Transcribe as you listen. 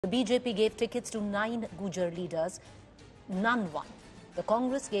The BJP gave tickets to 9 Gujar leaders. None won. The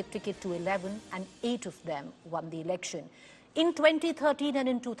Congress gave ticket to 11 and 8 of them won the election. In 2013 and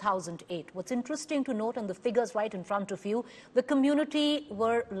in 2008, what's interesting to note, and the figures right in front of you, the community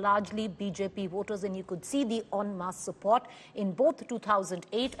were largely BJP voters, and you could see the en masse support in both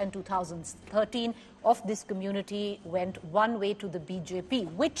 2008 and 2013 of this community went one way to the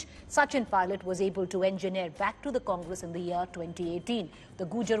BJP, which Sachin Pilot was able to engineer back to the Congress in the year 2018. The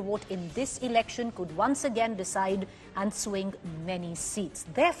Gujar vote in this election could once again decide and swing many seats.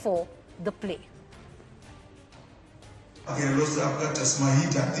 Therefore, the play. Gehlot साहब का चश्मा ही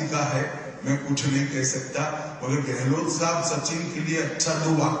जाति का है, मैं कुछ नहीं कह सकता, मगर गहलोत साहब सचिन के लिए अच्छा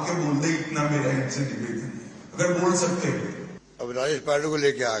दो वाक्य बोल दे, इतना मेरा इनसे निवेदन, अगर बोल सकते हो। अब राजेश पायलट को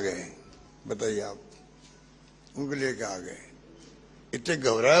लेके आ गए, बताइए आप, उनको लेके आ गए, इतने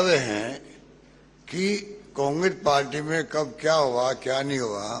घबराए हुए हैं कि कांग्रेस पार्टी में कब क्या हुआ क्या नहीं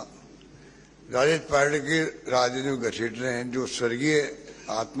हुआ। राजेश पायलट की राजनीति में घसीट रहे हैं, जो स्वर्गीय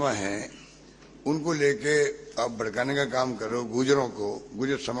आत्मा है उनको लेके आप भड़काने का काम करो गुजरों को,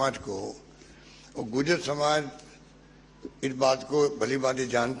 गुजर समाज को। और गुजर समाज इस बात को भली भांति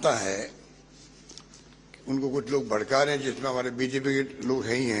जानता है, उनको कुछ लोग भड़का रहे हैं, जिसमें हमारे बीजेपी के लोग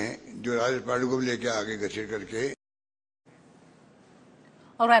ही हैं जो राजेश पायलट को भी लेके आगे घसीट करके।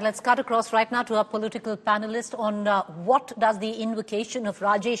 All right, let's cut across right now to our political panelist on what does the invocation of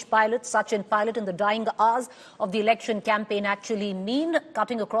Rajesh Pilot, Sachin Pilot in the dying hours of the election campaign actually mean.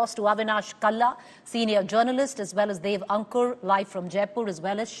 Cutting across to Avinash Kalla, senior journalist, as well as Dev Ankur, live from Jaipur, as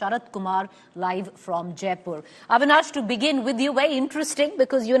well as Sharat Kumar, live from Jaipur. Avinash, to begin with you, very interesting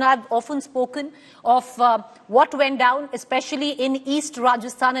because you and I have often spoken of what went down, especially in East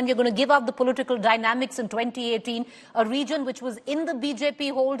Rajasthan, and we're going to give up the political dynamics in 2018, a region which was in the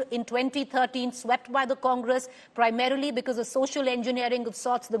BJP hold in 2013, swept by the Congress, primarily because of social engineering of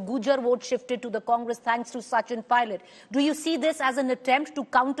sorts. The Gujar vote shifted to the Congress thanks to Sachin Pilot. Do you see this as an attempt to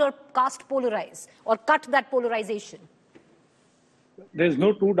counter caste polarize or cut that polarization? There's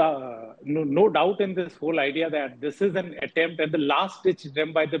no doubt in this whole idea that this is an attempt and the last ditch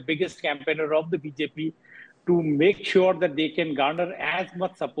attempt by the biggest campaigner of the BJP to make sure that they can garner as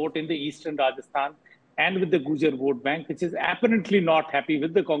much support in the eastern Rajasthan and with the Gujar vote bank, which is apparently not happy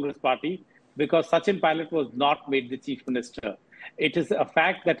with the Congress party because Sachin Pilot was not made the chief minister. It is a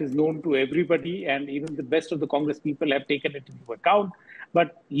fact that is known to everybody, and even the best of the Congress people have taken it into account.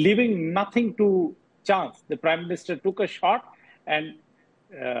 But leaving nothing to chance, the Prime Minister took a shot. And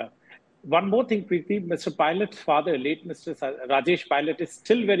one more thing, Preeti, Mr. Pilot's father, late Mr. Rajesh Pilot, is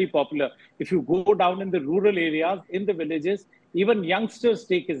still very popular. If you go down in the rural areas, in the villages, even youngsters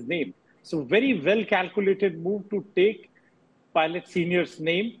take his name. So very well calculated move to take Pilot Senior's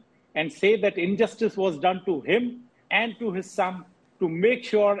name and say that injustice was done to him and to his son to make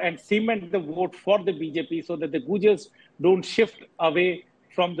sure and cement the vote for the BJP so that the Gujars don't shift away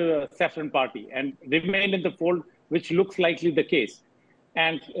from the Saffron party and remain in the fold, which looks likely the case.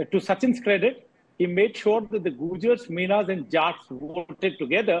 And to Sachin's credit, he made sure that the Gujars, Meenas and Jats voted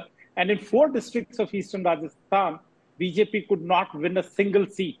together. And in 4 districts of eastern Rajasthan, BJP could not win a single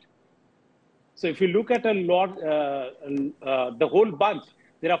seat. So if you look at the whole bunch,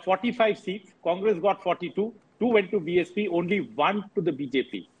 there are 45 seats. Congress got 42. 2 went to BSP, only 1 to the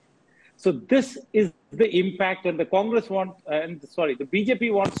BJP. So this is the impact, and the the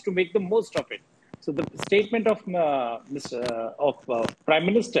BJP wants to make the most of it. So the statement of Prime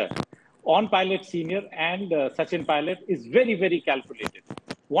Minister on Pilot Senior and Sachin Pilot is very, very calculated.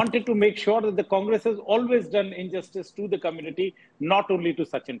 Wanted to make sure that the Congress has always done injustice to the community, not only to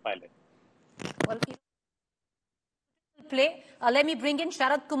Sachin Pilot. Well, let me bring in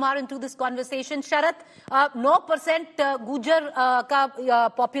Sharat Kumar into this conversation. Sharat, 9% Gujar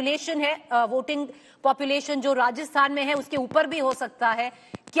का population है, voting population जो राजस्थान में है, उसके ऊपर भी हो सकता है.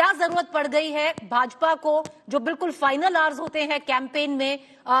 क्या जरूरत पड़ गई है भाजपा को, जो बिल्कुल फाइनल आवर्स होते हैं कैंपेन में,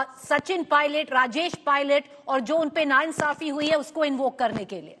 सचिन पायलट, राजेश पायलट और जो उन पे नाइंसाफी हुई है उसको इन्वोक करने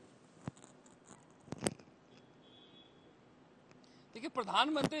के लिए? देखिए,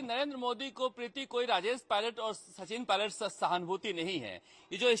 प्रधानमंत्री नरेंद्र मोदी को प्रीति कोई राजेश पायलट और सचिन पायलट से सहानुभूति नहीं है.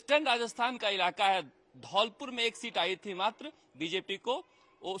 ये जो ईस्टर्न राजस्थान का इलाका है, धौलपुर में 1 सीट आई थी मात्र बीजेपी को,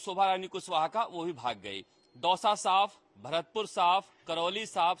 वो शोभा रानी कुशवाहा का, वो भी भाग गई. दौसा साफ, भरतपुर साफ, करौली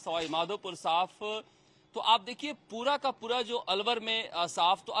साफ, सवाई माधोपुर साफ. तो आप देखिए पूरा का पूरा जो अलवर में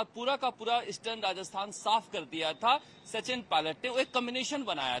साफ, तो अब पूरा का पूरा ईस्टर्न राजस्थान साफ कर दिया था सचिन पायलट ने. वो एक कॉम्बिनेशन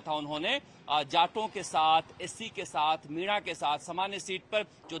बनाया था उन्होंने जाटों के साथ, एससी के साथ, मीणा के साथ. सामान्य सीट पर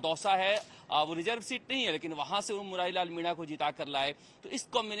जो दौसा है वो रिजर्व सीट नहीं है, लेकिन वहां से वो मुरारीलाल मीणा को जिता कर लाए। तो इस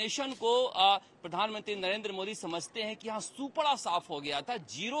कॉम्बिनेशन को प्रधानमंत्री नरेंद्र मोदी समझते हैं कि यहाँ सुपड़ा साफ हो गया था।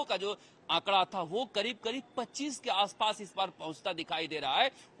 जीरो का जो आंकड़ा था वो करीब करीब 25 के आसपास इस बार पहुंचता दिखाई दे रहा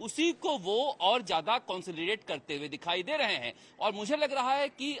है। उसी को वो और ज्यादा कंसोलिडेट करते हुए दिखाई दे रहे हैं। और मुझे लग रहा है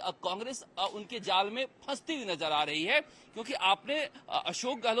कि कांग्रेस उनके जाल में फंसती हुई नजर आ रही है, क्योंकि आपने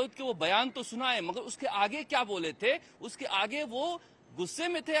अशोक गहलोत के वो बयान तो सुना है, मगर उसके आगे क्या बोले थे, उसके आगे वो गुस्से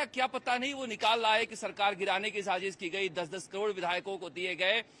में थे या क्या पता नहीं, वो निकाल लाए कि सरकार गिराने की साजिश की गई, 10-10 करोड़ विधायकों को दिए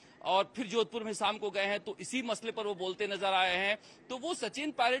गए। और फिर जोधपुर में शाम को गए हैं तो इसी मसले पर वो बोलते नजर आए हैं। तो वो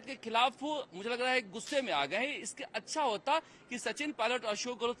सचिन पायलट के खिलाफ मुझे लग रहा है गुस्से में आ गए हैं। इसके अच्छा होता कि सचिन पायलट और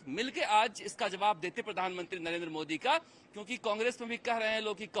अशोक गहलोत मिलकर आज इसका जवाब देते प्रधानमंत्री नरेंद्र मोदी का, क्योंकि कांग्रेस में भी कह रहे हैं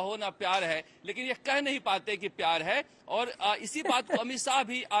लोग कि कहो ना प्यार है, लेकिन ये कह नहीं पाते कि प्यार है। और इसी बात को अमित शाह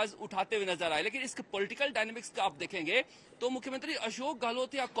भी आज उठाते हुए नजर आए। लेकिन इसके पॉलिटिकल डायनेमिक्स का आप देखेंगे तो मुख्यमंत्री अशोक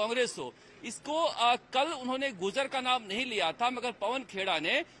गहलोत या कांग्रेस हो, इसको कल उन्होंने गुजर का नाम नहीं लिया था, मगर पवन खेड़ा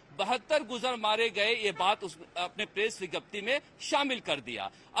ने 72 गुजर मारे गए ये बात अपने प्रेस विज्ञप्ति में शामिल कर दिया।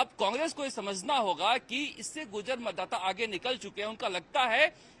 अब कांग्रेस को ये समझना होगा कि इससे गुजर मतदाता आगे निकल चुके हैं। उनका लगता है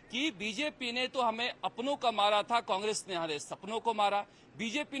कि बीजेपी ने तो हमें अपनों का मारा था, कांग्रेस ने हमारे सपनों को मारा।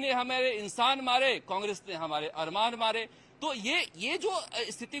 बीजेपी ने हमारे इंसान मारे, कांग्रेस ने हमारे अरमान मारे। तो ये जो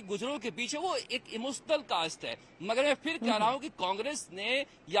स्थिति गुजरों के बीच है वो एक इमोशनल कास्ट है। मगर मैं फिर कह रहा हूं कि कांग्रेस ने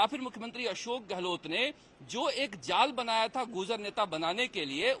या फिर मुख्यमंत्री अशोक गहलोत ने जो एक जाल बनाया था गुजर नेता बनाने के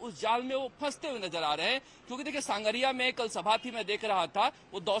लिए, उस जाल में वो फंसते हुए नजर आ रहे हैं। क्योंकि देखिए, सांगरिया में कल सभा थी, मैं देख रहा था,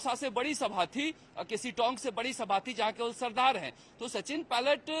 वो दौसा से बड़ी सभा थी, किसी टोंक से बड़ी सभा थी, जहां केवल सरदार हैं। तो सचिन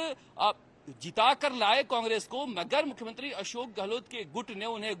पायलट जिता कर लाए कांग्रेस को, मगर मुख्यमंत्री अशोक गहलोत के गुट ने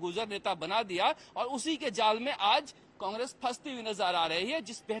उन्हें गुजर नेता बना दिया और उसी के जाल में आज कांग्रेस फंसती हुई नजर आ रही है।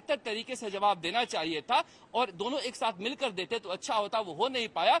 जिस बेहतर तरीके से जवाब देना चाहिए था और दोनों एक साथ मिलकर देते तो अच्छा होता, वो हो नहीं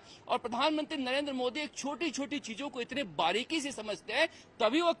पाया। और प्रधानमंत्री नरेंद्र मोदी एक छोटी छोटी चीजों को इतने बारीकी से समझते हैं,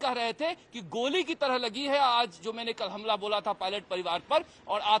 तभी वो कह रहे थे कि गोली की तरह लगी है आज जो मैंने कल हमला बोला था पायलट परिवार पर,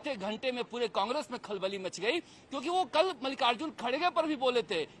 और आधे घंटे में पूरे कांग्रेस में खलबली मच गई। क्योंकि वो कल मल्लिकार्जुन खड़गे पर भी बोले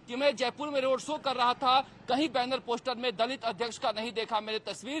थे कि मैं जयपुर में रोड शो कर रहा था, कहीं बैनर पोस्टर में दलित अध्यक्ष का नहीं देखा, मैंने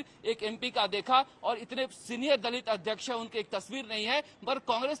तस्वीर एक एमपी का देखा और इतने सीनियर दलित अध्यक्ष है उनकी एक तस्वीर नहीं है। मगर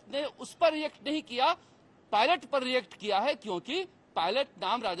कांग्रेस ने उस पर रिएक्ट नहीं किया, पायलट पर रिएक्ट किया है, क्योंकि पायलट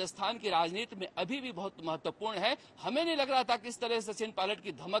नाम राजस्थान की राजनीति में अभी भी बहुत महत्वपूर्ण है। हमें नहीं लग रहा था कि इस तरह से सचिन पायलट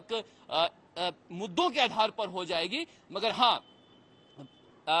की धमक मुद्दों के आधार पर हो जाएगी, मगर हाँ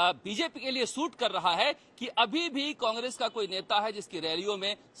बीजेपी के लिए सूट कर रहा है कि अभी भी कांग्रेस का कोई नेता है जिसकी रैलियों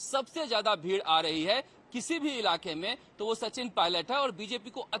में सबसे ज्यादा भीड़ आ रही है किसी भी इलाके में, तो वो सचिन पायलट है। और बीजेपी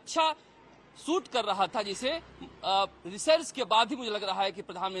को अच्छा सूट कर रहा था, जिसे रिसर्च के बाद ही मुझे लग रहा है कि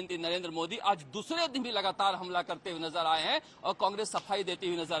प्रधानमंत्री नरेंद्र मोदी आज दूसरे दिन भी लगातार हमला करते हुए नजर आए हैं और कांग्रेस सफाई देती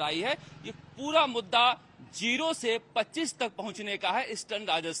हुई नजर आई है। ये पूरा मुद्दा 0 से 25 तक पहुंचने का है ईस्टर्न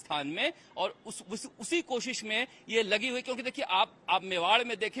राजस्थान में, और उसी कोशिश में ये लगी हुई। क्योंकि देखिए, आप मेवाड़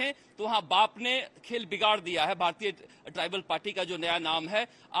में देखें तो वहां बाप ने खेल बिगाड़ दिया है, भारतीय ट्राइबल पार्टी का जो नया नाम है।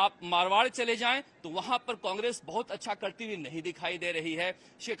 आप मारवाड़ चले जाएं तो वहां पर कांग्रेस बहुत अच्छा करती हुई नहीं दिखाई दे रही है,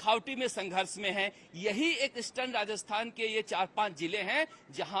 शेखावटी में संघर्ष में है। यही एक ईस्टर्न राजस्थान के ये 4-5 जिले हैं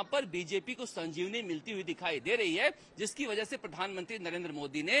जहां पर बीजेपी को संजीवनी मिलती हुई दिखाई दे रही है, जिसकी वजह से प्रधानमंत्री नरेंद्र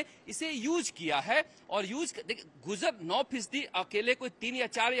मोदी ने इसे यूज किया है। और गुजर 9% अकेले कोई 3 या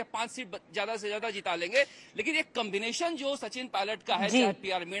 4 या 5 सीट ज्यादा से ज्यादा जिता लेंगे, लेकिन एक कॉम्बिनेशन जो सचिन पायलट का है, चाहे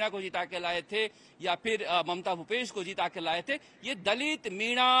पीआर मीणा को जिता के लाए थे या फिर ममता भूपेश को जिता के लाए थे, ये दलित,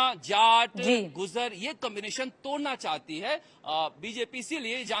 मीणा, जाट, गुजर, ये कॉम्बिनेशन तोड़ना चाहती है बीजेपी,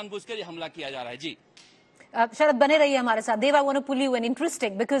 इसीलिए जानबूझकर ये हमला किया जा रहा है। जी Sharad, bane rahiye hamare saath. Dev, I want to pull you in.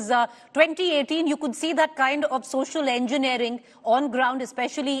 Interesting, because 2018 you could see that kind of social engineering on ground,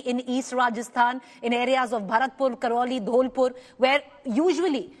 especially in East Rajasthan, in areas of Bharatpur, Karoli, Dholpur, where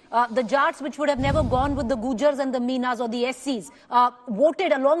usually the Jats, which would have never gone with the Gujars and the Meenas or the SCs,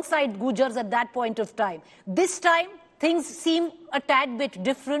 voted alongside Gujars at that point of time. This time, things seem a tad bit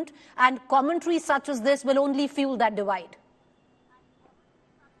different, and commentary such as this will only fuel that divide.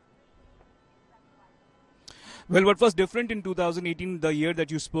 Well, what was different in 2018, the year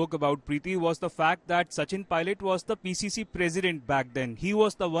that you spoke about, Preeti, was the fact that Sachin Pilot was the PCC president back then. He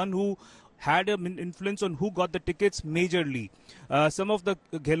was the one who had an influence on who got the tickets majorly. Some of the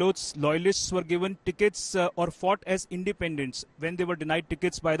Gehlot's loyalists were given tickets or fought as independents when they were denied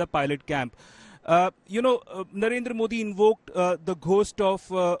tickets by the Pilot camp. Narendra Modi invoked the ghost of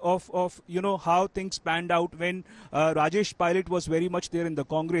how things panned out when Rajesh Pilot was very much there in the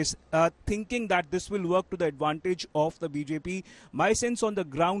Congress, thinking that this will work to the advantage of the BJP. My sense on the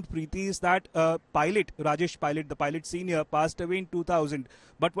ground, Preeti, is that Rajesh Pilot, the pilot senior, passed away in 2000.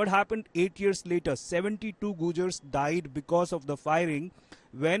 But what happened 8 years later? 72 Gujars died because of the firing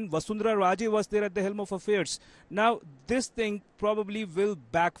when Vasundhara Raje was there at the helm of affairs. Now, this thing probably will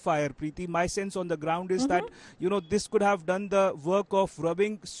backfire, Preeti. My sense on the ground is that, this could have done the work of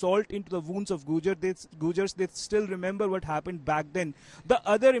rubbing salt into the wounds of Gujars. They still remember what happened back then. The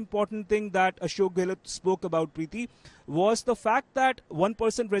other important thing that Ashok Gehlot spoke about, Preeti, was the fact that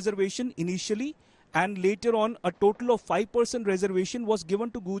 1% reservation initially and later on a total of 5% reservation was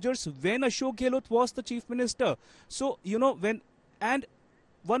given to Gujars when Ashok Gehlot was the chief minister. So,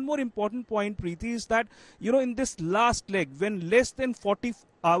 one more important point, Preeti, is that, in this last leg, when less than 40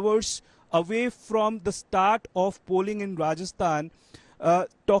 hours away from the start of polling in Rajasthan,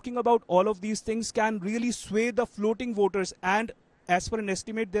 talking about all of these things can really sway the floating voters. And as per an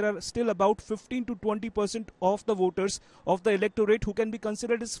estimate, there are still about 15 to 20% of the voters of the electorate who can be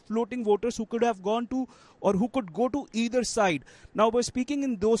considered as floating voters who could have gone to or who could go to either side. Now, by speaking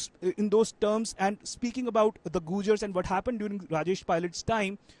in those terms and speaking about the Gujars and what happened during Rajesh Pilot's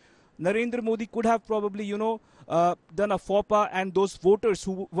time, Narendra Modi could have probably, done a faux pas, and those voters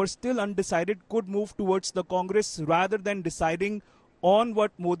who were still undecided could move towards the Congress rather than deciding on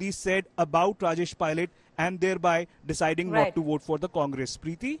what Modi said about Rajesh Pilot and thereby deciding not to vote for the Congress.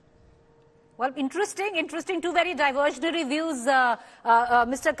 Preeti? Well, interesting. Two very diversionary views,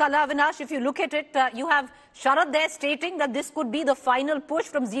 Mr. Kala Avinash. If you look at it, you have Sharad there stating that this could be the final push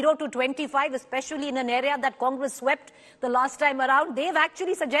from 0 to 25, especially in an area that Congress swept the last time around. They've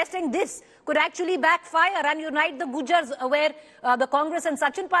actually suggesting this could actually backfire and unite the Gujars where the Congress and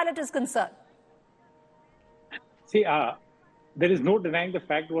Sachin Pilot is concerned. See, there is no denying the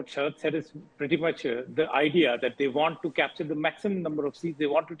fact what Sharad said is pretty much the idea that they want to capture the maximum number of seats. They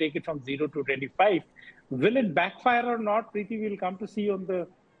want to take it from 0 to 25. Will it backfire or not, Preeti, we'll come to see on the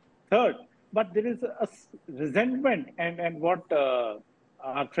 3rd. But there is a resentment and what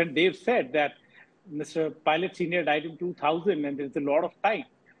our friend Dave said, that Mr. Pilot Senior died in 2000 and there's a lot of time.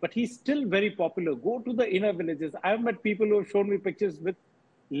 But he's still very popular. Go to the inner villages. I've met people who have shown me pictures with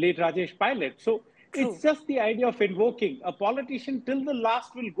late Rajesh Pilot. So it's just the idea of invoking. A politician till the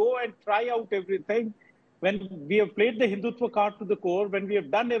last will go and try out everything. When we have played the Hindutva card to the core, when we have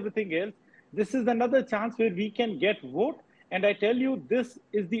done everything else, this is another chance where we can get vote. And I tell you, this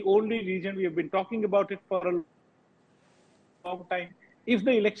is the only region, we have been talking about it for a long time. If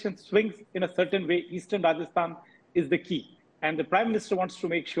the election swings in a certain way, Eastern Rajasthan is the key. And the Prime Minister wants to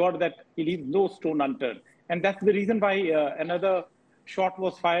make sure that he leaves no stone unturned. And that's the reason why another shot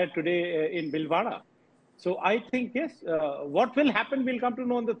was fired today in Bhilwara. So I think, yes, what will happen, we'll come to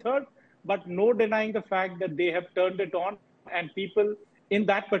know on the 3rd, but no denying the fact that they have turned it on and people in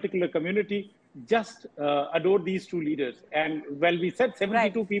that particular community just adore these two leaders. And well, we said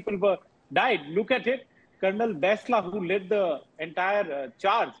 72 people died. Look at it. Colonel Baisla, who led the entire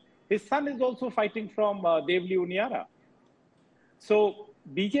charge, his son is also fighting from Devli Uniara. So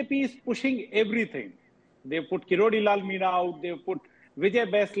BJP is pushing everything. They put Kirodi Lal Meena out, they put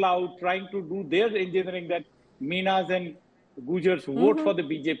Vijay Baisla out, trying to do their engineering that Meenas and Gujars vote for the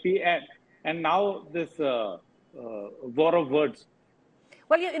BJP, and now this war of words.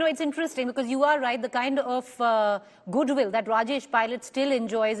 Well, it's interesting because you are right. The kind of goodwill that Rajesh Pilot still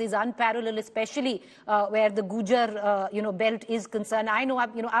enjoys is unparalleled, especially where the Gujar, belt is concerned. I know,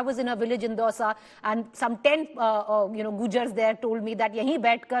 I was in a village in Dausa, and some 10, Gujars there told me that yahi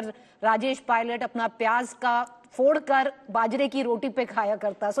baitkar Rajesh Pilot apna pyaz ka फोड़कर बाजरे की रोटी पे खाया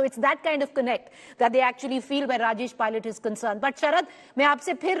करता. So it's that kind of connect that they actually feel where Rajesh Pilot is concerned. But Sharad, मैं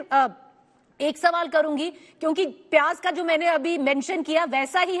आपसे फिर एक सवाल करूंगी, क्योंकि प्याज का जो मैंने अभी मेंशन किया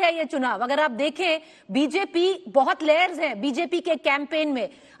वैसा ही है ये चुनाव. अगर आप देखें, बीजेपी बहुत लेयर्स हैं बीजेपी के कैंपेन में.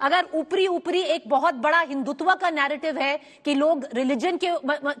 अगर ऊपरी एक बहुत बड़ा हिंदुत्व का नैरेटिव है कि लोग रिलीजन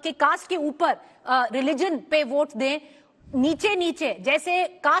के कास्ट के ऊपर रिलीजन पे वोट दें, नीचे जैसे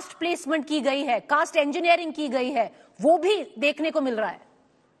कास्ट प्लेसमेंट की गई है, कास्ट इंजीनियरिंग की गई है, वो भी देखने को मिल रहा है.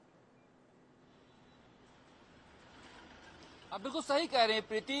 आप बिल्कुल सही कह रहे हैं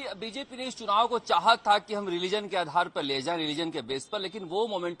प्रीति. बीजेपी ने इस चुनाव को चाहा था कि हम रिलीजन के आधार पर ले जाएं, रिलीजन के बेस पर, लेकिन वो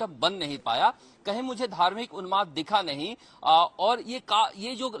मोमेंटम बन नहीं पाया. कहीं मुझे धार्मिक उन्माद दिखा नहीं. और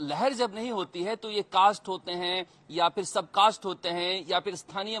ये जो लहर जब नहीं होती है तो ये कास्ट होते हैं या फिर सब कास्ट होते हैं या फिर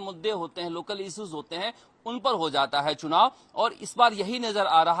स्थानीय मुद्दे होते हैं, लोकल इश्यूज होते हैं, उन पर हो जाता है चुनाव। और इस बार यही नजर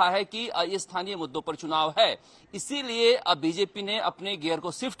आ रहा है कि ये स्थानीय मुद्दों पर चुनाव है, इसीलिए अब बीजेपी ने अपने गियर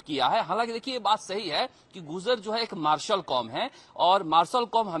को शिफ्ट किया है। हालांकि देखिए, ये बात सही है कि गुजर जो है एक मार्शल कौम है और मार्शल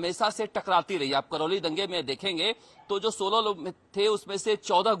कौम हमेशा से टकराती रही। आप करौली दंगे में देखेंगे तो जो 16 लोग थे उसमें से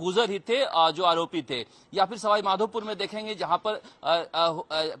 14 गुजर ही थे जो आरोपी थे, या फिर सवाई माधोपुर में देखेंगे जहां पर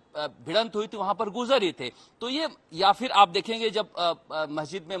भिड़ंत हुई थी वहां पर गुजर ही थे। तो ये, या फिर आप देखेंगे जब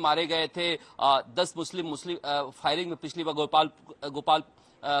मस्जिद में मारे गए थे 10 मुस्लिम फायरिंग में पिछली बार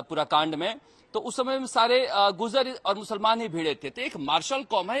गोपालपुरा कांड में, तो उस समय में सारे गुजर और मुसलमान ही भिड़े थे। तो एक मार्शल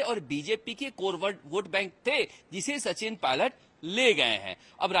कौम है और बीजेपी के कोर वोट बैंक थे जिसे सचिन पायलट ले गए हैं।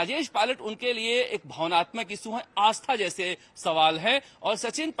 अब राजेश पायलट उनके लिए एक भावनात्मक इशू है, आस्था जैसे सवाल है, और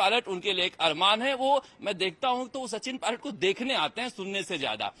सचिन पायलट उनके लिए एक अरमान है। वो मैं देखता हूं तो वो सचिन पायलट को देखने आते हैं सुनने से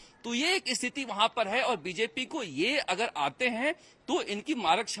ज्यादा। तो ये एक स्थिति वहां पर है और बीजेपी को ये अगर आते हैं तो इनकी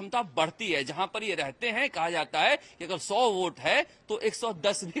मारक क्षमता बढ़ती है। जहां पर ये रहते हैं कहा जाता है कि अगर 100 वोट है तो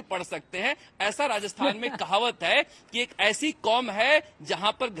 110 भी पड़ सकते हैं। ऐसा राजस्थान में कहावत है कि एक ऐसी कौम है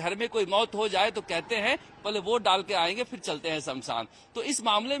जहां पर घर में कोई मौत हो जाए तो कहते हैं पहले वोट डाल के आएंगे फिर चलते हैं शमशान। तो इस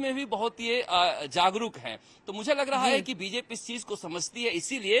मामले में भी बहुत ये जागरूक हैं। तो मुझे लग रहा है कि बीजेपी इस चीज को समझती है,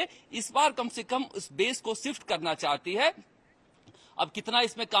 इसीलिए इस बार कम से कम उस बेस को शिफ्ट करना चाहती है। अब कितना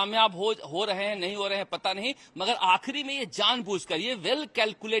इसमें कामयाब हो रहे हैं नहीं हो रहे हैं पता नहीं, मगर आखिरी में ये जानबूझकर, ये वेल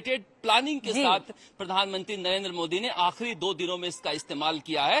कैलकुलेटेड प्लानिंग के साथ प्रधानमंत्री नरेंद्र मोदी ने आखिरी 2 दिनों में इसका इस्तेमाल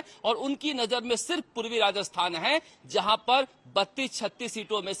किया है। और उनकी नजर में सिर्फ पूर्वी राजस्थान है जहां पर 32-36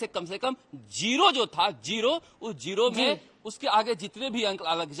 सीटों में से कम 0 जो था, उस जीरो में उसके आगे जितने भी अंक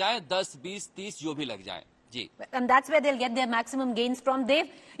लग जाएं, 10, 20, 30 जो भी लग जाएं। And that's where they'll get their maximum gains from.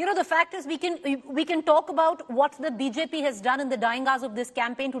 Dave, you know, the fact is we can talk about what the BJP has done in the dying hours of this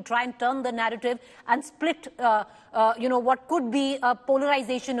campaign to try and turn the narrative and split, you know, what could be a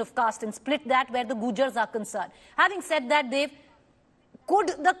polarization of caste and split that where the Gujars are concerned. Having said that, Dave,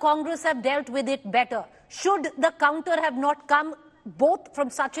 could the Congress have dealt with it better? Should the counter have not come both from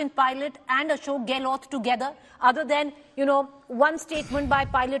Sachin Pilot and Ashok Gehlot together, other than, you know, one statement by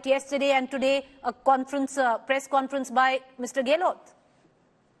Pilot yesterday and today a press conference by Mr. Gehlot?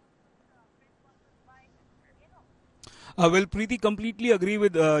 Well, Preeti, completely agree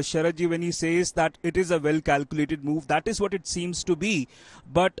with Sharadji when he says that it is a well-calculated move. That is what it seems to be.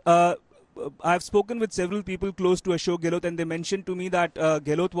 But I've spoken with several people close to Ashok Gehlot, and they mentioned to me that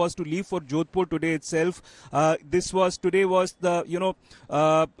Gehlot was to leave for Jodhpur today itself. Today was the, you know,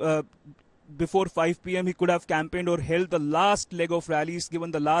 before 5 p.m. he could have campaigned or held the last leg of rallies,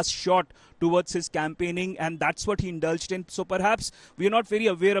 given the last shot towards his campaigning, and that's what he indulged in. So perhaps we are not very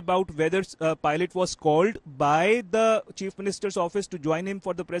aware about whether Pilot was called by the Chief Minister's office to join him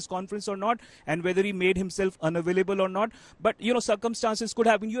for the press conference or not, and whether he made himself unavailable or not. But, you know, circumstances could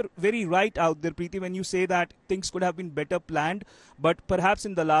have been, you're very right out there, Preeti, when you say that things could have been better planned, but perhaps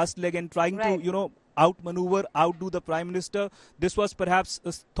in the last leg and trying to, you know, outmaneuver, outdo the Prime Minister, this was perhaps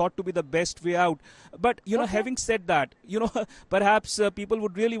thought to be the best way out. But, you know, having said that, you know, perhaps people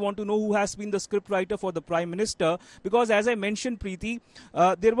would really want to know who has been the scriptwriter for the Prime Minister, because as I mentioned, Preeti,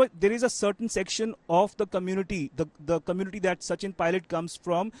 there is a certain section of the community, the community that Sachin Pilot comes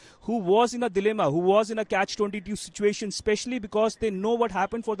from, who was in a dilemma, who was in a catch-22 situation, especially because they know what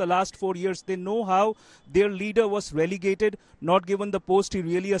happened for the last 4 years. They know how their leader was relegated, not given the post he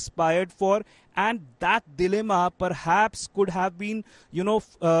really aspired for. And that dilemma perhaps could have been, you know,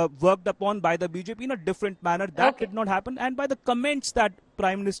 worked upon by the BJP in a different manner. That did not happen. And by the comments that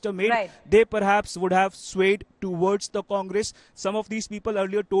Prime Minister made, they perhaps would have swayed towards the Congress. Some of these people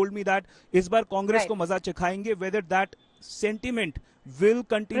earlier told me that is bar Congress ko maza chakhayenge. Whether that sentiment will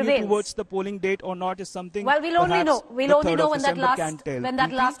continue towards the polling date or not is something. Well, we'll only know. We'll only know when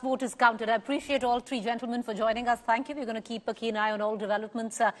that last vote is counted. I appreciate all three gentlemen for joining us. Thank you. We're going to keep a keen eye on all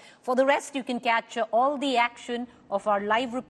developments. For the rest, you can catch all the action of our live report.